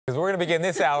to begin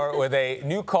this hour with a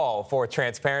new call for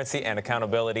transparency and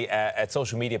accountability at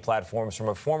social media platforms from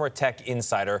a former tech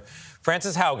insider,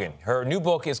 Frances Haugen. Her new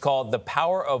book is called The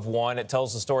Power of One. It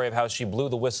tells the story of how she blew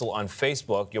the whistle on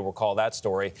Facebook. You'll recall that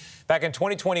story. Back in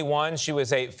 2021, she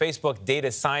was a Facebook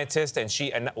data scientist, and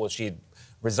she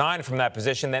resigned from that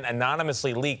position, then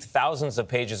anonymously leaked thousands of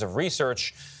pages of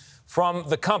research from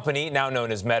the company, now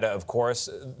known as Meta, of course.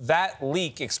 That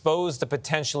leak exposed the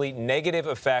potentially negative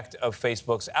effect of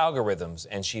Facebook's algorithms,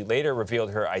 and she later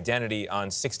revealed her identity on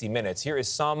 60 Minutes. Here is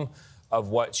some of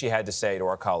what she had to say to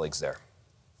our colleagues there.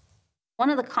 One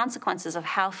of the consequences of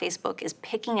how Facebook is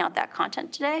picking out that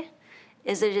content today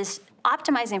is it is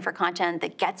optimizing for content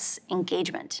that gets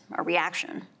engagement or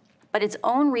reaction. But its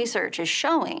own research is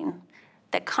showing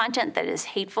that content that is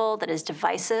hateful, that is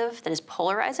divisive, that is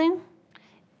polarizing,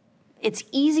 it's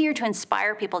easier to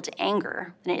inspire people to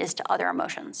anger than it is to other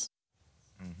emotions.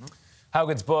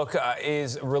 Haugen's book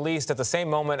is released at the same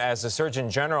moment as the Surgeon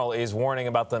General is warning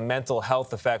about the mental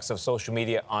health effects of social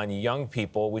media on young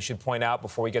people. We should point out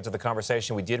before we get to the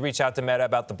conversation, we did reach out to Meta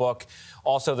about the book,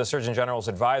 also the Surgeon General's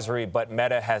advisory, but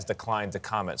Meta has declined to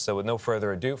comment. So with no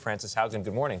further ado, Frances Haugen,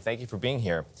 good morning. Thank you for being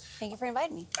here. Thank you for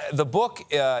inviting me. The book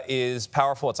is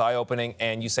powerful, it's eye-opening,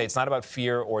 and you say it's not about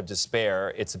fear or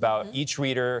despair. It's about each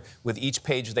reader, with each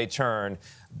page they turn,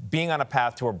 being on a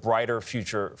path to a brighter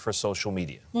future for social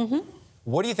media.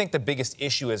 What do you think the biggest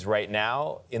issue is right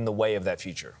now in the way of that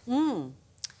future?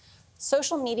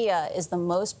 Social media is the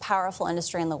most powerful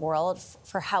industry in the world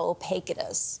for how opaque it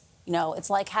is. You know, it's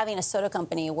like having a soda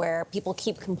company where people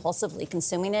keep compulsively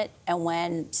consuming it, and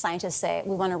when scientists say,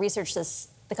 we want to research this,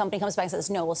 the company comes back and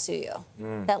says, no, we'll sue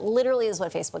you. That literally is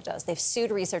what Facebook does. They've sued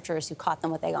researchers who caught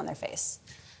them with egg on their face.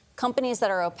 Companies that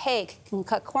are opaque can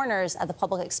cut corners at the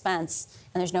public expense,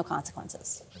 and there's no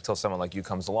consequences. Until someone like you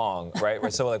comes along,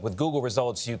 right? So like with Google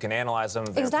results, you can analyze them.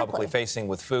 They're publicly facing.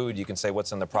 With food, you can say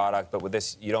what's in the product. But with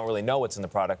this, you don't really know what's in the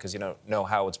product because you don't know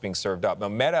how it's being served up. Now,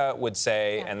 Meta would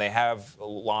say, and they have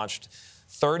launched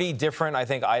 30 different, I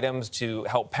think, items to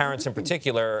help parents in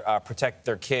particular protect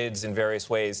their kids in various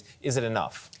ways. Is it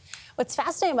enough? What's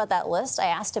fascinating about that list, I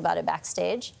asked about it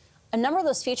backstage. A number of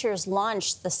those features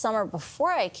launched the summer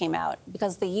before I came out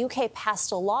because the UK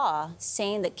passed a law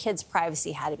saying that kids'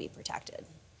 privacy had to be protected.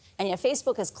 And yet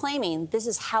Facebook is claiming this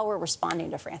is how we're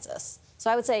responding to Frances. So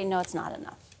I would say, no, it's not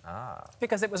enough.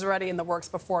 Because it was already in the works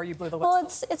before you blew the whistle. Well,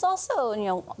 it's also, you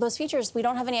know, those features, we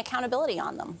don't have any accountability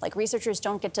on them. Like, researchers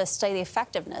don't get to study the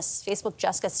effectiveness. Facebook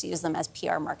just gets to use them as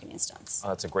PR marketing stunts. Oh,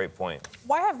 that's a great point.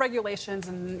 Why have regulations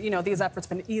and, you know, these efforts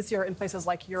been easier in places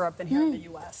like Europe than here in the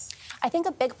U.S.? I think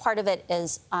a big part of it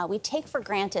is we take for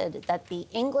granted that the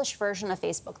English version of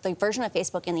Facebook, the version of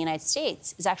Facebook in the United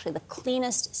States, is actually the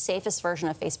cleanest, safest version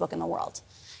of Facebook in the world.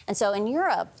 And so in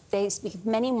Europe, they speak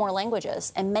many more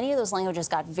languages, and many of those languages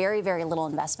got very, very little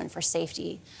investment for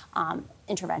safety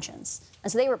interventions.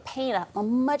 And so they were paying a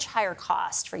much higher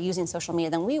cost for using social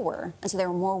media than we were, and so they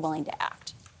were more willing to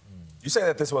act. You say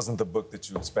that this wasn't the book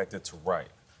that you expected to write,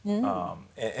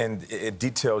 and it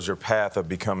details your path of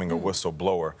becoming a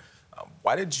whistleblower.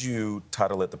 Why did you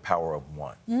title it The Power of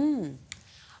One?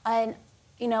 And,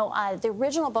 you know, the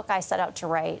original book I set out to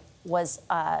write was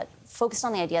focused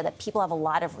on the idea that people have a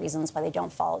lot of reasons why they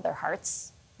don't follow their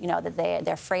hearts. You know, that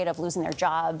they're afraid of losing their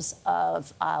jobs,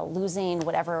 of losing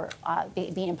whatever,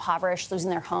 being impoverished, losing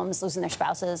their homes, losing their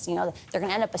spouses. You know, they're going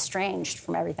to end up estranged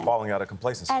from everything. Falling out of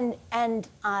complacency. And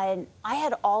I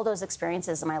had all those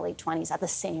experiences in my late 20s at the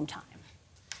same time.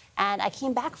 And I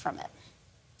came back from it.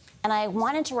 And I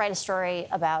wanted to write a story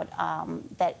about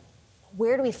that.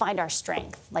 Where do we find our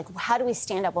strength? Like, how do we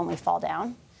stand up when we fall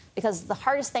down? Because the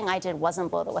hardest thing I did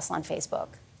wasn't blow the whistle on Facebook.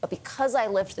 But because I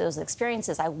lived those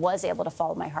experiences, I was able to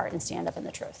follow my heart and stand up in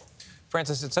the truth.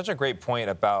 Frances, it's such a great point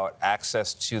about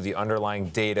access to the underlying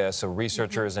data, so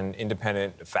researchers and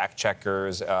independent fact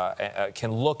checkers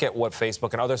can look at what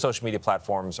Facebook and other social media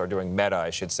platforms are doing, Meta, I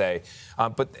should say.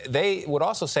 But they would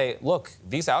also say, look,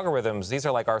 these algorithms, these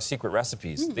are like our secret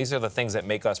recipes. These are the things that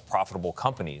make us profitable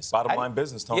companies. Bottom line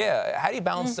business, Tony. Yeah, how do you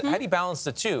balance how do you balance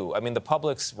the two? I mean, the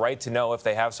public's right to know if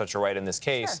they have such a right in this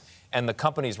case, and the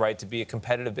company's right to be a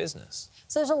competitive business.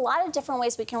 So there's a lot of different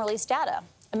ways we can release data.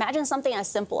 Imagine something as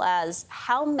simple as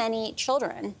how many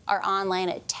children are online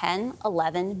at 10,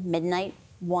 11, midnight,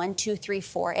 1, 2, 3,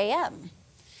 4 a.m.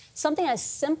 Something as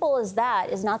simple as that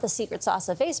is not the secret sauce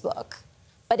of Facebook.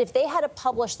 But if they had to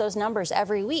publish those numbers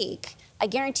every week, I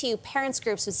guarantee you parents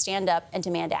groups would stand up and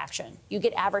demand action. You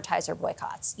get advertiser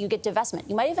boycotts. You get divestment.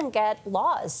 You might even get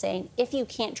laws saying if you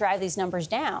can't drive these numbers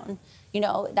down, you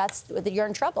know, you're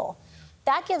in trouble.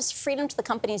 That gives freedom to the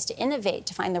companies to innovate,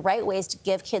 to find the right ways to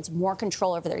give kids more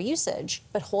control over their usage,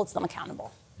 but holds them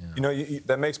accountable. You know,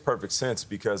 that makes perfect sense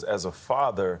because as a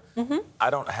father, I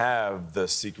don't have the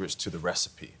secrets to the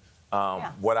recipe.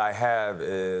 What I have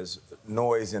is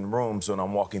noise in rooms when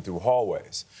I'm walking through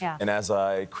hallways. And as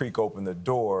I creak open the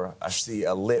door, I see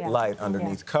a lit light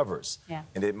underneath covers.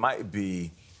 And it might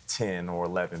be 10 or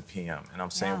 11 p.m. And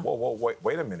I'm saying, whoa,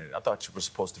 wait a minute. I thought you were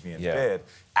supposed to be in bed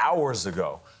hours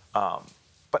ago.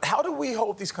 But how do we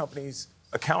hold these companies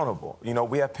accountable? You know,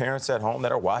 we have parents at home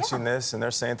that are watching this and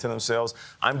they're saying to themselves,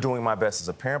 I'm doing my best as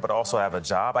a parent, but I also have a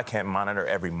job. I can't monitor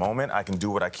every moment. I can do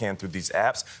what I can through these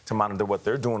apps to monitor what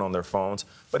they're doing on their phones.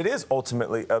 But it is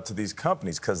ultimately up to these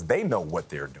companies because they know what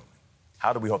they're doing.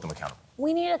 How do we hold them accountable?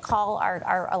 We need to call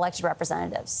our elected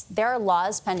representatives. There are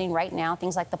laws pending right now,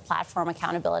 things like the Platform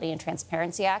Accountability and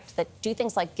Transparency Act, that do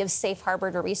things like give safe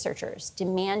harbor to researchers,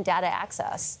 demand data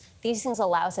access. These things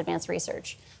allow us advanced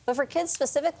research. But for kids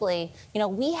specifically, you know,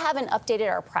 we haven't updated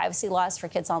our privacy laws for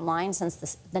kids online since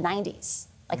the 90s.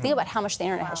 Like, think about how much the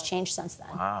internet has changed since then.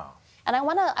 And I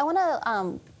want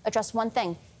to address one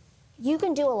thing. You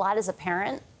can do a lot as a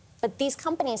parent, but these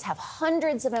companies have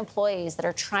hundreds of employees that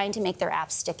are trying to make their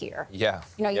apps stickier. You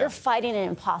know, you're fighting an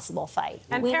impossible fight.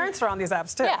 And parents are on these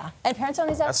apps, too. And parents are on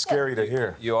these apps, That's scary to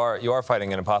hear. You are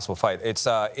fighting an impossible fight. It's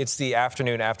the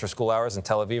afternoon after school hours in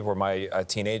Tel Aviv where my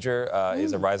teenager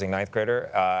is a rising ninth grader,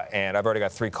 and I've already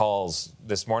got 3 calls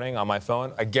this morning on my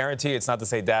phone. I guarantee it's not to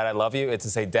say, Dad, I love you. It's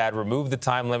to say, Dad, remove the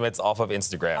time limits off of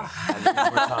Instagram.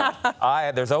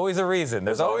 There's always a reason.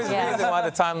 There's always a reason why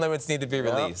the time limits need to be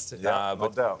released.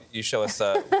 No doubt. You show us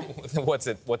what's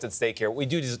at stake here. We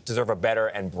do deserve a better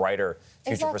and brighter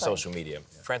future for social media.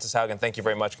 Frances Haugen, thank you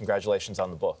very much. Congratulations on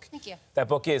the book. Thank you. That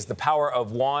book is The Power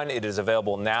of One. It is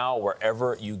available now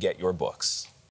wherever you get your books.